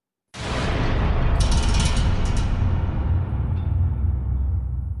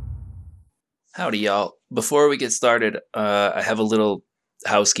Howdy, y'all. Before we get started, I have a little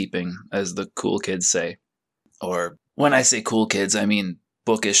housekeeping, as the cool kids say. Or when I say cool kids, I mean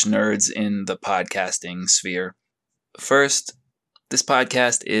bookish nerds in the podcasting sphere. First, this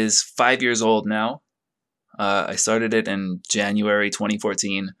podcast is 5 years old now. I started it in January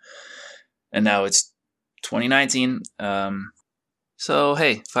 2014, and now it's 2019. So,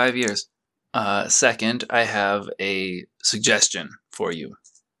 hey, 5 years. Second, I have a suggestion for you.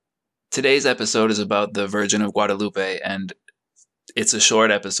 Today's episode is about the Virgin of Guadalupe, and it's a short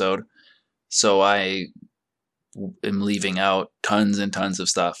episode, so I am leaving out tons and tons of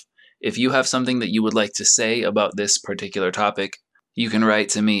stuff. If you have something that you would like to say about this particular topic, you can write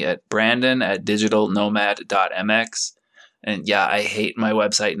to me at brandon@digitalnomad.mx. And yeah, I hate my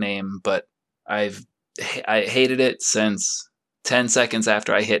website name, but I hated it since 10 seconds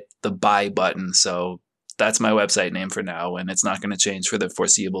after I hit the buy button, so that's my website name for now, and it's not going to change for the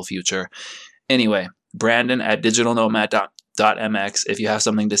foreseeable future. Anyway, brandon@digitalnomad.mx if you have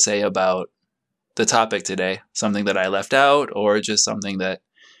something to say about the topic today, something that I left out, or just something that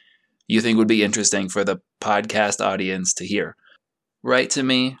you think would be interesting for the podcast audience to hear. Write to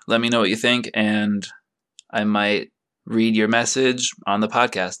me, let me know what you think, and I might read your message on the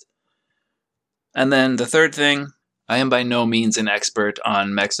podcast. And then the third thing, I am by no means an expert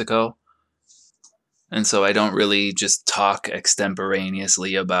on Mexico. And so I don't really just talk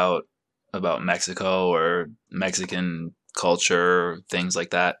extemporaneously about Mexico or Mexican culture, things like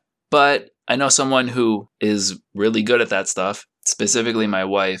that. But I know someone who is really good at that stuff, specifically my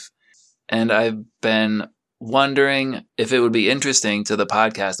wife. And I've been wondering if it would be interesting to the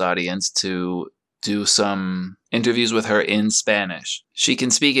podcast audience to do some interviews with her in Spanish. She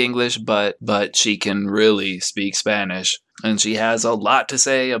can speak English, but she can really speak Spanish. And she has a lot to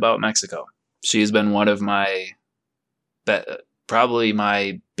say about Mexico. She's been one of probably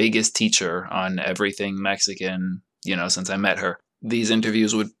my biggest teacher on everything Mexican, since I met her. These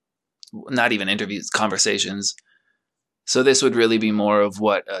interviews not even interviews, conversations. So this would really be more of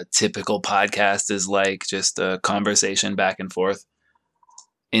what a typical podcast is like, just a conversation back and forth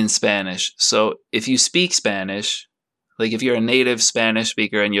in Spanish. So if you speak Spanish, like if you're a native Spanish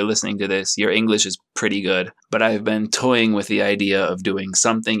speaker and you're listening to this, your English is pretty good. But I've been toying with the idea of doing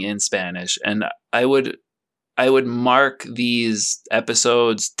something in Spanish, and I would mark these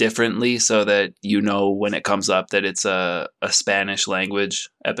episodes differently so that you know when it comes up that it's a Spanish language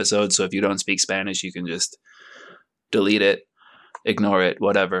episode. So if you don't speak Spanish, you can just delete it, ignore it,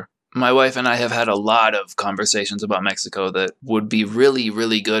 whatever. My wife and I have had a lot of conversations about Mexico that would be really,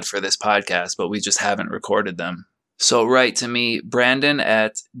 really good for this podcast, but we just haven't recorded them. So write to me,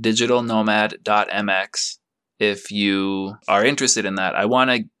 brandon@digitalnomad.mx, if you are interested in that. I want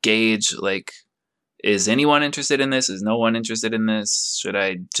to gauge, is anyone interested in this? Is no one interested in this? Should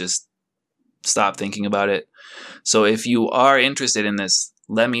I just stop thinking about it? So if you are interested in this,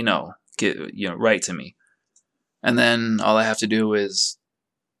 let me know. Write to me. And then all I have to do is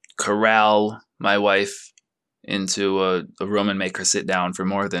corral my wife into a room and make her sit down for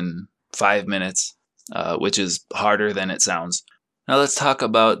more than 5 minutes. Which is harder than it sounds. Now let's talk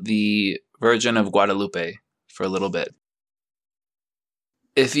about the Virgin of Guadalupe for a little bit.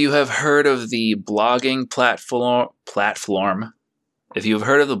 If you have heard of the blogging platform,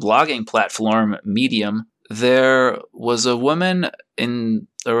 Medium, there was a woman in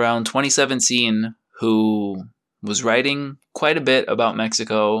around 2017 who was writing quite a bit about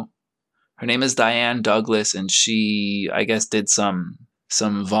Mexico. Her name is Diane Douglas, and she, I guess, did some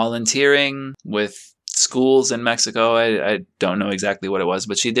volunteering with schools in Mexico. I don't know exactly what it was,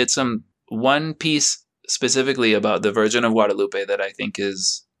 but she did one piece specifically about the Virgin of Guadalupe that I think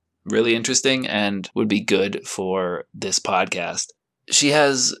is really interesting and would be good for this podcast. She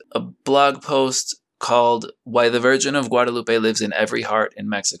has a blog post called "Why the Virgin of Guadalupe Lives in Every Heart in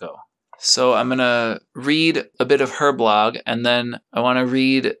Mexico." So I'm going to read a bit of her blog, and then I want to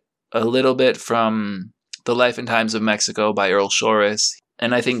read a little bit from The Life and Times of Mexico by Earl Shores.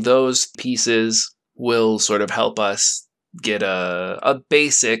 And I think those pieces will sort of help us get a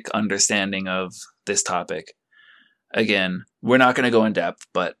basic understanding of this topic. Again, we're not going to go in depth,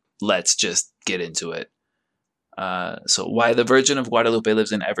 but let's just get into it. So why the Virgin of Guadalupe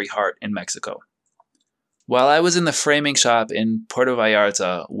lives in every heart in Mexico. While I was in the framing shop in Puerto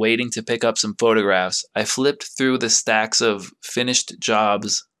Vallarta waiting to pick up some photographs, I flipped through the stacks of finished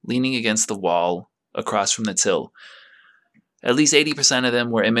jobs leaning against the wall across from the till. At least 80% of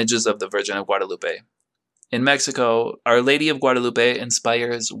them were images of the Virgin of Guadalupe. In Mexico, Our Lady of Guadalupe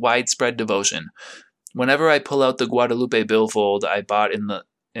inspires widespread devotion. Whenever I pull out the Guadalupe billfold I bought in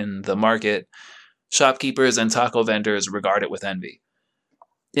the market, shopkeepers and taco vendors regard it with envy.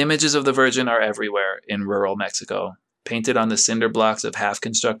 Images of the Virgin are everywhere in rural Mexico, painted on the cinder blocks of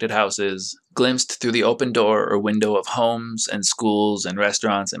half-constructed houses, glimpsed through the open door or window of homes and schools and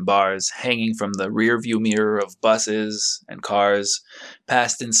restaurants and bars, hanging from the rear-view mirror of buses and cars,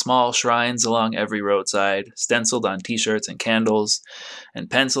 passed in small shrines along every roadside, stenciled on t-shirts and candles, and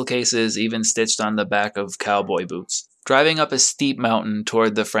pencil cases even stitched on the back of cowboy boots. Driving up a steep mountain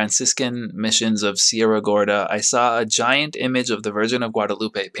toward the Franciscan missions of Sierra Gorda, I saw a giant image of the Virgin of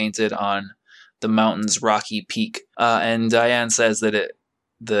Guadalupe painted on the mountain's rocky peak. And Diane says that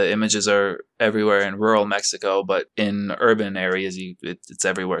the images are everywhere in rural Mexico, but in urban areas it's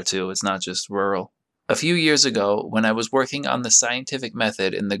everywhere too. It's not just rural. A few years ago, when I was working on the scientific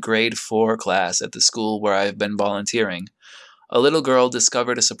method in the grade 4 class at the school where I've been volunteering, a little girl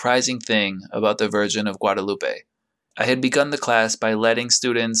discovered a surprising thing about the Virgin of Guadalupe. I had begun the class by letting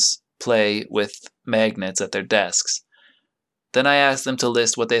students play with magnets at their desks. Then I asked them to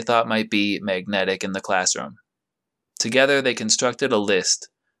list what they thought might be magnetic in the classroom. Together they constructed a list: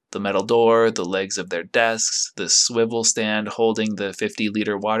 the metal door, the legs of their desks, the swivel stand holding the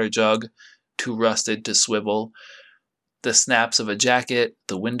 50-liter water jug, too rusted to swivel, the snaps of a jacket,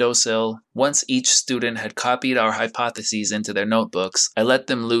 the windowsill. Once each student had copied our hypotheses into their notebooks, I let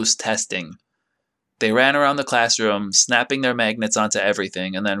them loose testing. They ran around the classroom, snapping their magnets onto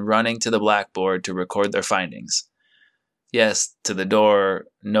everything, and then running to the blackboard to record their findings. Yes to the door,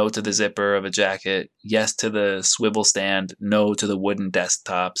 no to the zipper of a jacket, yes to the swivel stand, no to the wooden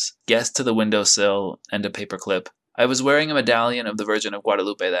desktops, yes to the windowsill and a paperclip. I was wearing a medallion of the Virgin of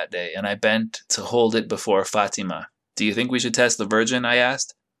Guadalupe that day, and I bent to hold it before Fatima. "Do you think we should test the Virgin?" I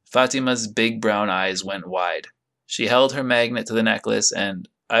asked. Fatima's big brown eyes went wide. She held her magnet to the necklace, and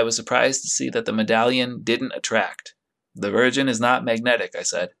I was surprised to see that the medallion didn't attract. "The Virgin is not magnetic," I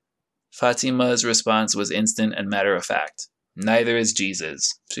said. Fatima's response was instant and matter-of-fact. "Neither is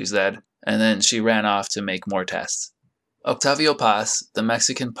Jesus," she said, and then she ran off to make more tests. Octavio Paz, the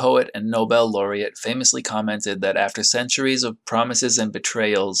Mexican poet and Nobel laureate, famously commented that after centuries of promises and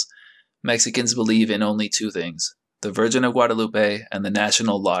betrayals, Mexicans believe in only two things: the Virgin of Guadalupe and the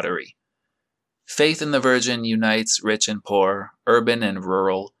national lottery. Faith in the Virgin unites rich and poor, urban and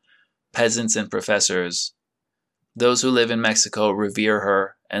rural, peasants and professors. Those who live in Mexico revere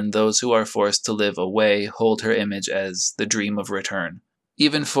her, and those who are forced to live away hold her image as the dream of return.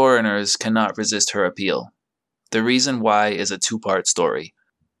 Even foreigners cannot resist her appeal. The reason why is a two-part story.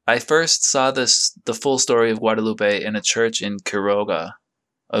 I first saw the full story of Guadalupe in a church in Quiroga,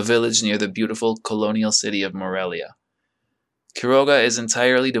 a village near the beautiful colonial city of Morelia. Quiroga is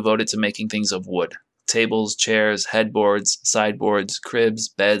entirely devoted to making things of wood: tables, chairs, headboards, sideboards, cribs,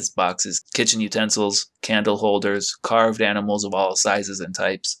 beds, boxes, kitchen utensils, candle holders, carved animals of all sizes and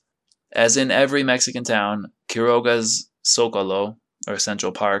types. As in every Mexican town, Quiroga's Zocalo, or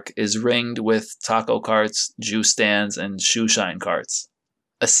Central Park, is ringed with taco carts, juice stands, and shoe shine carts.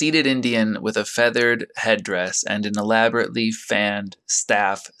 A seated Indian with a feathered headdress and an elaborately fanned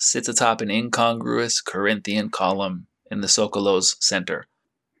staff sits atop an incongruous Corinthian column in the Zocalo's center.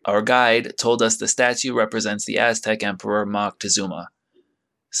 Our guide told us the statue represents the Aztec Emperor Moctezuma.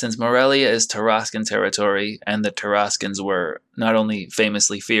 Since Morelia is Tarascan territory, and the Tarascans were not only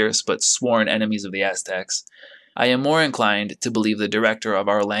famously fierce, but sworn enemies of the Aztecs, I am more inclined to believe the director of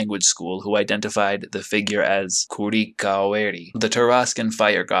our language school, who identified the figure as Curicahueri, the Tarascan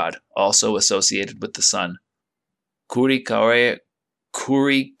fire god, also associated with the sun. Curicahueri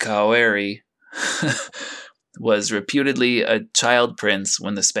was reputedly a child prince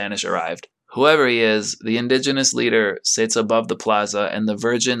when the Spanish arrived. Whoever he is, the indigenous leader sits above the plaza, and the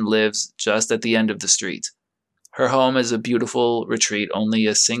Virgin lives just at the end of the street. Her home is a beautiful retreat only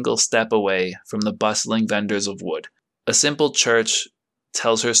a single step away from the bustling vendors of wood. A simple church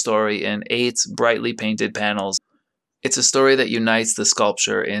tells her story in 8 brightly painted panels. It's a story that unites the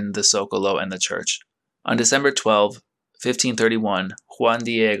sculpture in the Zocalo and the church. On December 12, 1531, Juan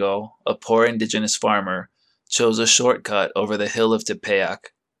Diego, a poor indigenous farmer, chose a shortcut over the hill of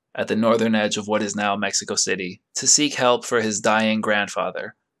Tepeyac, at the northern edge of what is now Mexico City, to seek help for his dying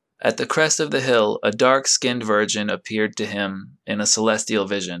grandfather. At the crest of the hill, a dark-skinned virgin appeared to him in a celestial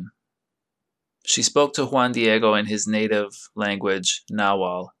vision. She spoke to Juan Diego in his native language,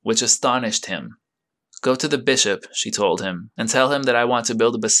 Nahuatl, which astonished him. "Go to the bishop," she told him, "and tell him that I want to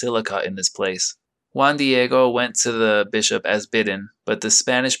build a basilica in this place." Juan Diego went to the bishop as bidden, but the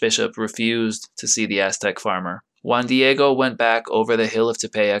Spanish bishop refused to see the Aztec farmer. Juan Diego went back over the hill of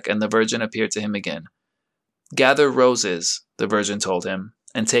Tepeyac, and the Virgin appeared to him again. "Gather roses," the Virgin told him,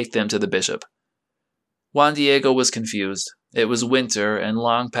 "and take them to the bishop." Juan Diego was confused. It was winter and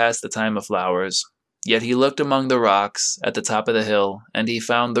long past the time of flowers. Yet he looked among the rocks at the top of the hill, and he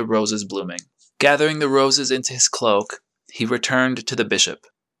found the roses blooming. Gathering the roses into his cloak, he returned to the bishop.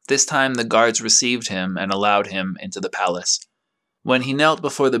 This time the guards received him and allowed him into the palace. When he knelt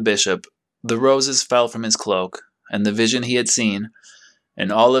before the bishop, the roses fell from his cloak, and the vision he had seen,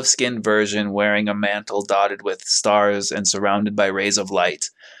 an olive-skinned virgin wearing a mantle dotted with stars and surrounded by rays of light,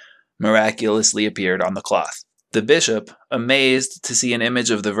 miraculously appeared on the cloth. The bishop, amazed to see an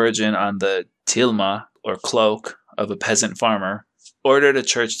image of the Virgin on the tilma, or cloak, of a peasant farmer, ordered a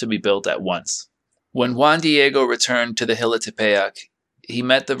church to be built at once. When Juan Diego returned to the hill of Tepeyac, he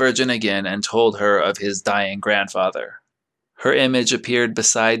met the Virgin again and told her of his dying grandfather. Her image appeared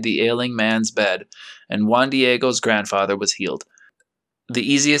beside the ailing man's bed, and Juan Diego's grandfather was healed. The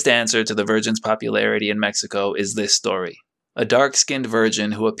easiest answer to the Virgin's popularity in Mexico is this story. A dark-skinned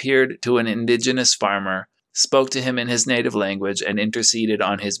virgin who appeared to an indigenous farmer spoke to him in his native language and interceded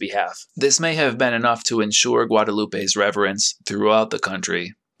on his behalf. This may have been enough to ensure Guadalupe's reverence throughout the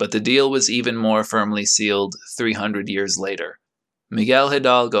country, but the deal was even more firmly sealed 300 years later. Miguel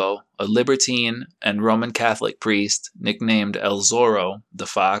Hidalgo, a libertine and Roman Catholic priest nicknamed El Zorro, the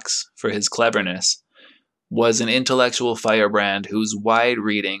Fox, for his cleverness, was an intellectual firebrand whose wide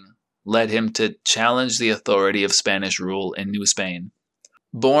reading led him to challenge the authority of Spanish rule in New Spain.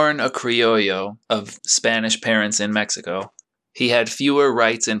 Born a criollo of Spanish parents in Mexico, he had fewer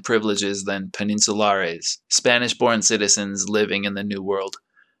rights and privileges than peninsulares, Spanish-born citizens living in the New World.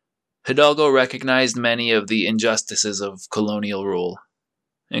 Hidalgo recognized many of the injustices of colonial rule,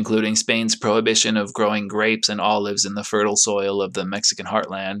 including Spain's prohibition of growing grapes and olives in the fertile soil of the Mexican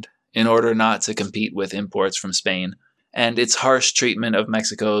heartland in order not to compete with imports from Spain, and its harsh treatment of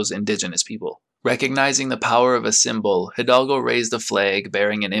Mexico's indigenous people. Recognizing the power of a symbol, Hidalgo raised a flag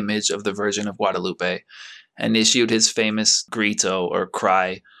bearing an image of the Virgin of Guadalupe and issued his famous grito, or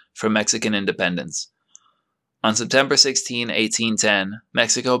cry, for Mexican independence. On September 16, 1810,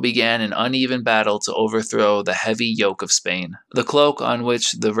 Mexico began an uneven battle to overthrow the heavy yoke of Spain. The cloak on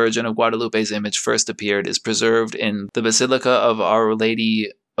which the Virgin of Guadalupe's image first appeared is preserved in the Basilica of Our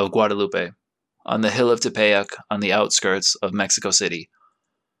Lady of Guadalupe, on the hill of Tepeyac on the outskirts of Mexico City.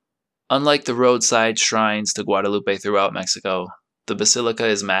 Unlike the roadside shrines to Guadalupe throughout Mexico, the basilica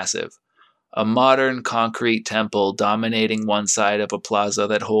is massive, a modern concrete temple dominating one side of a plaza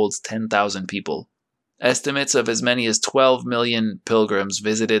that holds 10,000 people. Estimates of as many as 12 million pilgrims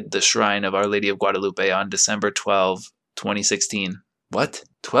visited the shrine of Our Lady of Guadalupe on December 12, 2016. What?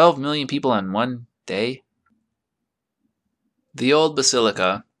 12 million people on one day? The old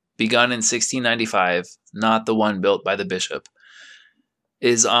basilica, begun in 1695, not the one built by the bishop,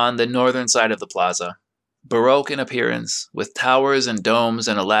 is on the northern side of the plaza. Baroque in appearance, with towers and domes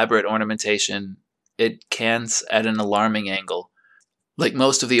and elaborate ornamentation, it cants at an alarming angle. Like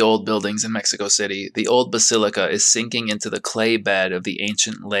most of the old buildings in Mexico City, the old basilica is sinking into the clay bed of the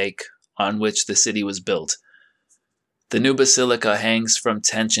ancient lake on which the city was built. The new basilica hangs from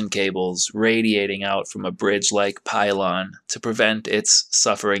tension cables radiating out from a bridge-like pylon to prevent its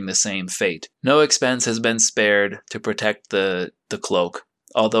suffering the same fate. No expense has been spared to protect the cloak,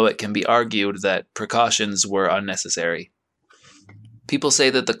 although it can be argued that precautions were unnecessary. People say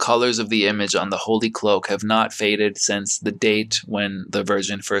that the colors of the image on the holy cloak have not faded since the date when the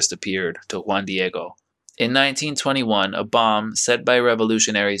Virgin first appeared to Juan Diego. In 1921, a bomb set by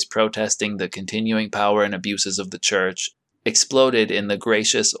revolutionaries protesting the continuing power and abuses of the church exploded in the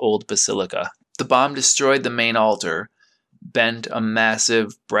gracious old basilica. The bomb destroyed the main altar, bent a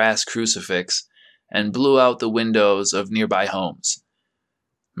massive brass crucifix, and blew out the windows of nearby homes.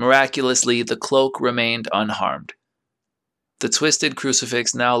 Miraculously, the cloak remained unharmed. The twisted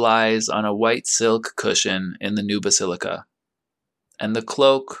crucifix now lies on a white silk cushion in the new basilica, and the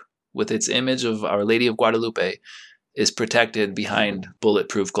cloak, with its image of Our Lady of Guadalupe, is protected behind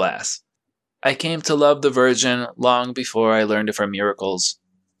bulletproof glass. I came to love the Virgin long before I learned of her miracles,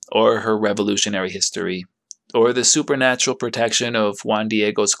 or her revolutionary history, or the supernatural protection of Juan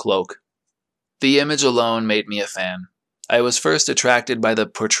Diego's cloak. The image alone made me a fan. I was first attracted by the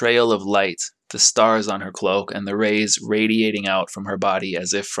portrayal of light, the stars on her cloak, and the rays radiating out from her body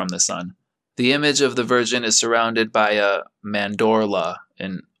as if from the sun. The image of the Virgin is surrounded by a mandorla,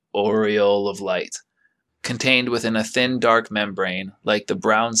 an aureole of light, contained within a thin dark membrane like the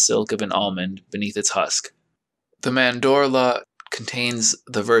brown silk of an almond beneath its husk. The mandorla contains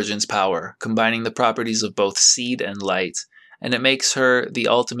the Virgin's power, combining the properties of both seed and light, and it makes her the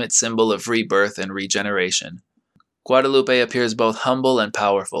ultimate symbol of rebirth and regeneration. Guadalupe appears both humble and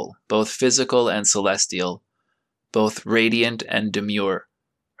powerful, both physical and celestial, both radiant and demure.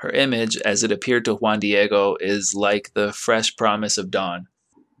 Her image, as it appeared to Juan Diego, is like the fresh promise of dawn.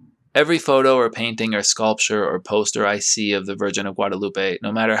 Every photo or painting or sculpture or poster I see of the Virgin of Guadalupe,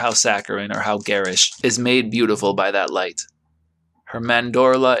 no matter how saccharine or how garish, is made beautiful by that light. Her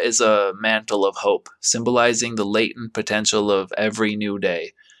mandorla is a mantle of hope, symbolizing the latent potential of every new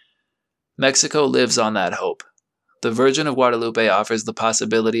day. Mexico lives on that hope. The Virgin of Guadalupe offers the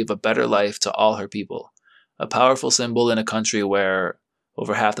possibility of a better life to all her people, a powerful symbol in a country where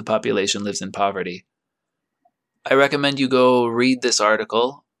over half the population lives in poverty. I recommend you go read this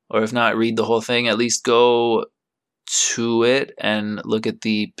article, or if not read the whole thing, at least go to it and look at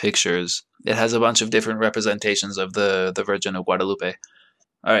the pictures. It has a bunch of different representations of the Virgin of Guadalupe.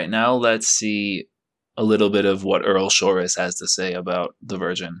 All right, now let's see a little bit of what Earl Shores has to say about the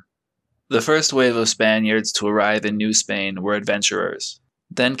Virgin. The first wave of Spaniards to arrive in New Spain were adventurers.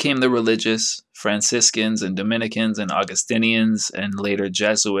 Then came the religious, Franciscans and Dominicans and Augustinians, and later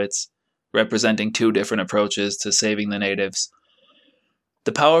Jesuits, representing two different approaches to saving the natives.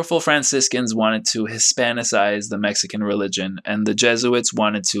 The powerful Franciscans wanted to Hispanicize the Mexican religion, and the Jesuits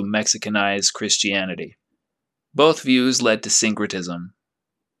wanted to Mexicanize Christianity. Both views led to syncretism.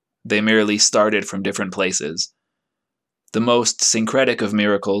 They merely started from different places. The most syncretic of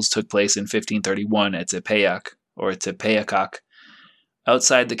miracles took place in 1531 at Tepeyac,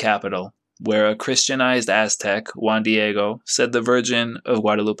 outside the capital, where a Christianized Aztec, Juan Diego, said the Virgin of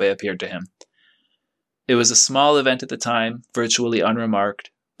Guadalupe appeared to him. It was a small event at the time, virtually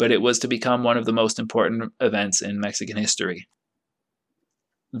unremarked, but it was to become one of the most important events in Mexican history.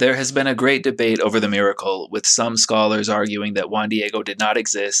 There has been a great debate over the miracle, with some scholars arguing that Juan Diego did not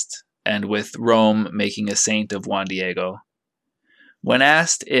exist, and with Rome making a saint of Juan Diego. When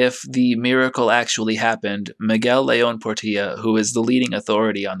asked if the miracle actually happened, Miguel León Portilla, who is the leading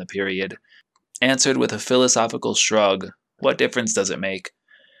authority on the period, answered with a philosophical shrug, "What difference does it make?"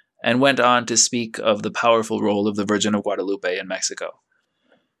 and went on to speak of the powerful role of the Virgin of Guadalupe in Mexico.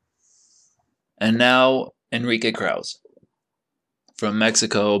 And now, Enrique Krauze. From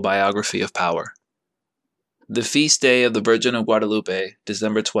Mexico, Biography of Power. The feast day of the Virgin of Guadalupe,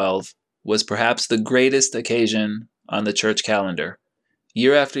 December 12, was perhaps the greatest occasion on the church calendar.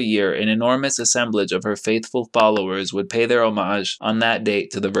 Year after year, an enormous assemblage of her faithful followers would pay their homage on that date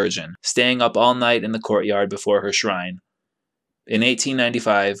to the Virgin, staying up all night in the courtyard before her shrine. In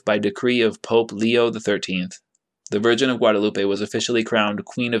 1895, by decree of Pope Leo XIII, the Virgin of Guadalupe was officially crowned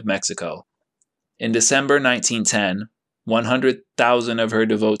Queen of Mexico. In December 1910, 100,000 of her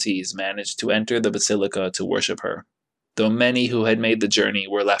devotees managed to enter the basilica to worship her, though many who had made the journey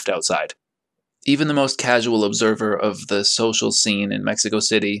were left outside. Even the most casual observer of the social scene in Mexico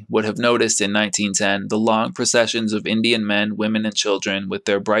City would have noticed in 1910 the long processions of Indian men, women, and children with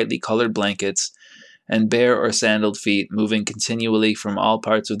their brightly colored blankets and bare or sandaled feet moving continually from all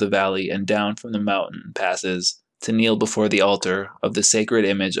parts of the valley and down from the mountain passes to kneel before the altar of the sacred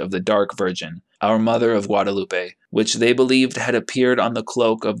image of the Dark Virgin, our Mother of Guadalupe, which they believed had appeared on the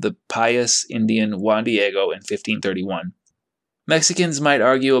cloak of the pious Indian Juan Diego in 1531. Mexicans might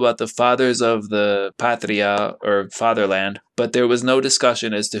argue about the fathers of the patria, or fatherland, but there was no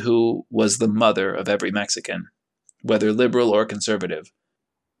discussion as to who was the mother of every Mexican, whether liberal or conservative.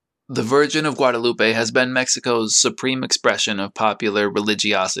 The Virgin of Guadalupe has been Mexico's supreme expression of popular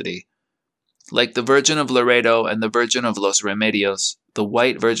religiosity. Like the Virgin of Laredo and the Virgin of Los Remedios, the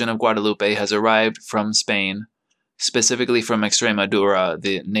White Virgin of Guadalupe has arrived from Spain, specifically from Extremadura,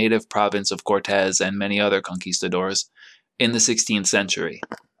 the native province of Cortés and many other conquistadors, in the 16th century.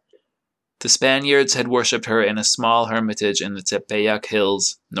 The Spaniards had worshipped her in a small hermitage in the Tepeyac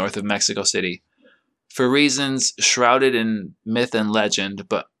Hills, north of Mexico City, for reasons shrouded in myth and legend,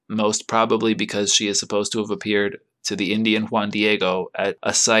 but most probably because she is supposed to have appeared to the Indian Juan Diego at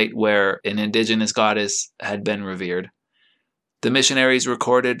a site where an indigenous goddess had been revered. The missionaries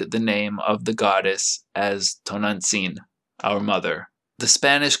recorded the name of the goddess as Tonantzin, our mother. The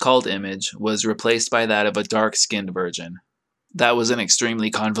Spanish cult image was replaced by that of a dark-skinned virgin. That was an extremely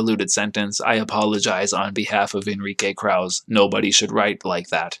convoluted sentence. I apologize on behalf of Enrique Krauze. Nobody should write like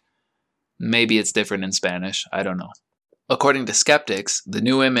that. Maybe it's different in Spanish. I don't know. According to skeptics, the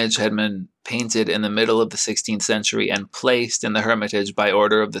new image had been painted in the middle of the 16th century and placed in the hermitage by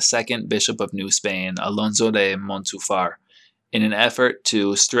order of the second Bishop of New Spain, Alonso de Montufar, in an effort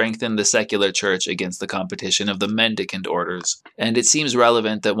to strengthen the secular church against the competition of the mendicant orders. And it seems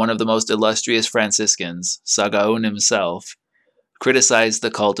relevant that one of the most illustrious Franciscans, Sagaun himself, criticized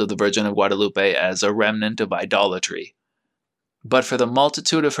the cult of the Virgin of Guadalupe as a remnant of idolatry. But for the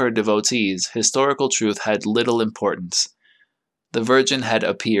multitude of her devotees, historical truth had little importance. The Virgin had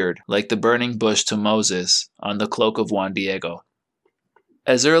appeared, like the burning bush to Moses, on the cloak of Juan Diego.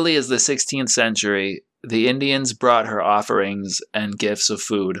 As early as the 16th century, the Indians brought her offerings and gifts of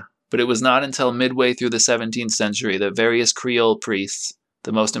food, but it was not until midway through the 17th century that various Creole priests,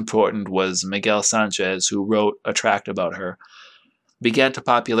 the most important was Miguel Sanchez, who wrote a tract about her, began to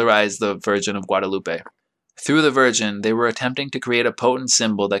popularize the Virgin of Guadalupe. Through the Virgin, they were attempting to create a potent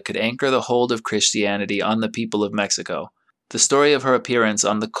symbol that could anchor the hold of Christianity on the people of Mexico. The story of her appearance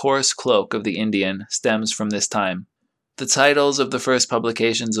on the coarse cloak of the Indian stems from this time. The titles of the first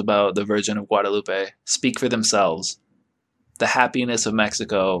publications about the Virgin of Guadalupe speak for themselves. The Happiness of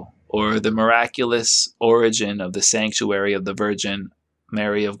Mexico, or The Miraculous Origin of the Sanctuary of the Virgin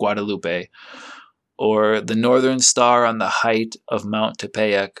Mary of Guadalupe, or The Northern Star on the Height of Mount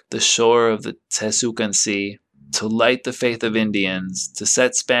Tepeyac, the shore of the Tezucan Sea, to light the faith of Indians, to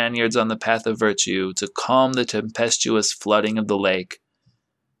set Spaniards on the path of virtue, to calm the tempestuous flooding of the lake.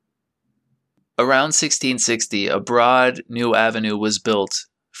 Around 1660, a broad new avenue was built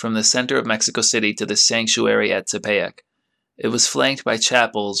from the center of Mexico City to the sanctuary at Tepeyac. It was flanked by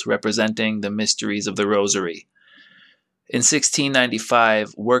chapels representing the mysteries of the Rosary. In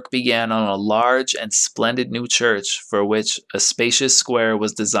 1695, work began on a large and splendid new church for which a spacious square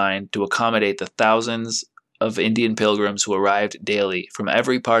was designed to accommodate the thousands of Indian pilgrims who arrived daily from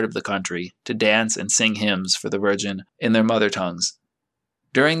every part of the country to dance and sing hymns for the Virgin in their mother tongues.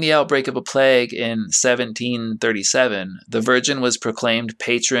 During the outbreak of a plague in 1737, the Virgin was proclaimed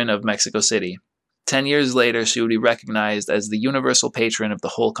patron of Mexico City. 10 years later, she would be recognized as the universal patron of the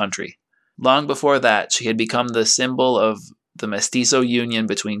whole country. Long before that, she had become the symbol of the mestizo union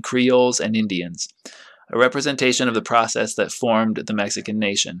between Creoles and Indians, a representation of the process that formed the Mexican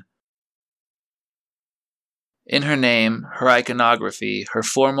nation. In her name, her iconography, her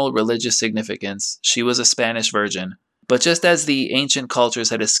formal religious significance, she was a Spanish virgin. But just as the ancient cultures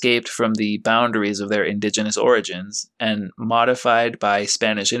had escaped from the boundaries of their indigenous origins and, modified by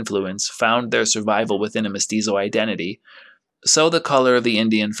Spanish influence, found their survival within a mestizo identity, so the color of the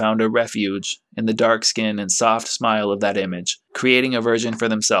Indian found a refuge in the dark skin and soft smile of that image, creating a virgin for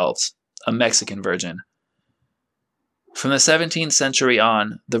themselves, a Mexican virgin. From the 17th century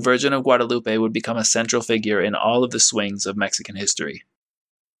on, the Virgin of Guadalupe would become a central figure in all of the swings of Mexican history.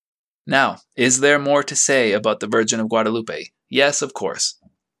 Now, is there more to say about the Virgin of Guadalupe? Yes, of course.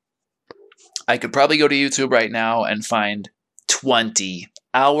 I could probably go to YouTube right now and find 20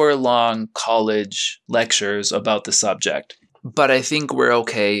 hour-long college lectures about the subject, but I think we're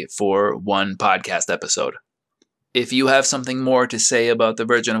okay for one podcast episode. If you have something more to say about the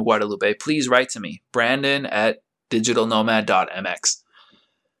Virgin of Guadalupe, please write to me, brandon@digitalnomad.mx.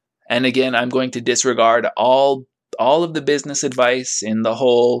 And again, I'm going to disregard all of the business advice in the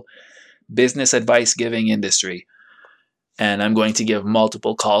whole business advice giving industry. And I'm going to give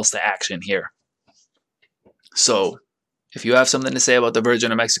multiple calls to action here. So, if you have something to say about the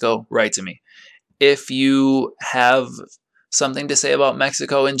Virgin of Mexico, write to me. If you have something to say about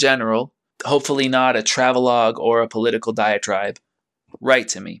Mexico in general, hopefully not a travelogue or a political diatribe, write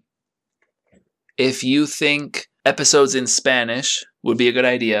to me. If you think episodes in Spanish would be a good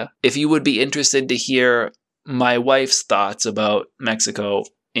idea, if you would be interested to hear my wife's thoughts about Mexico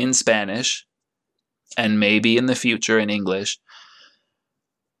in Spanish, and maybe in the future in English,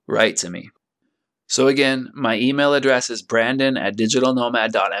 write to me. So again, my email address is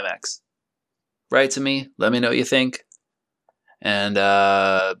brandon@digitalnomad.mx. Write to me, let me know what you think, and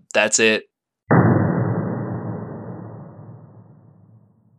that's it.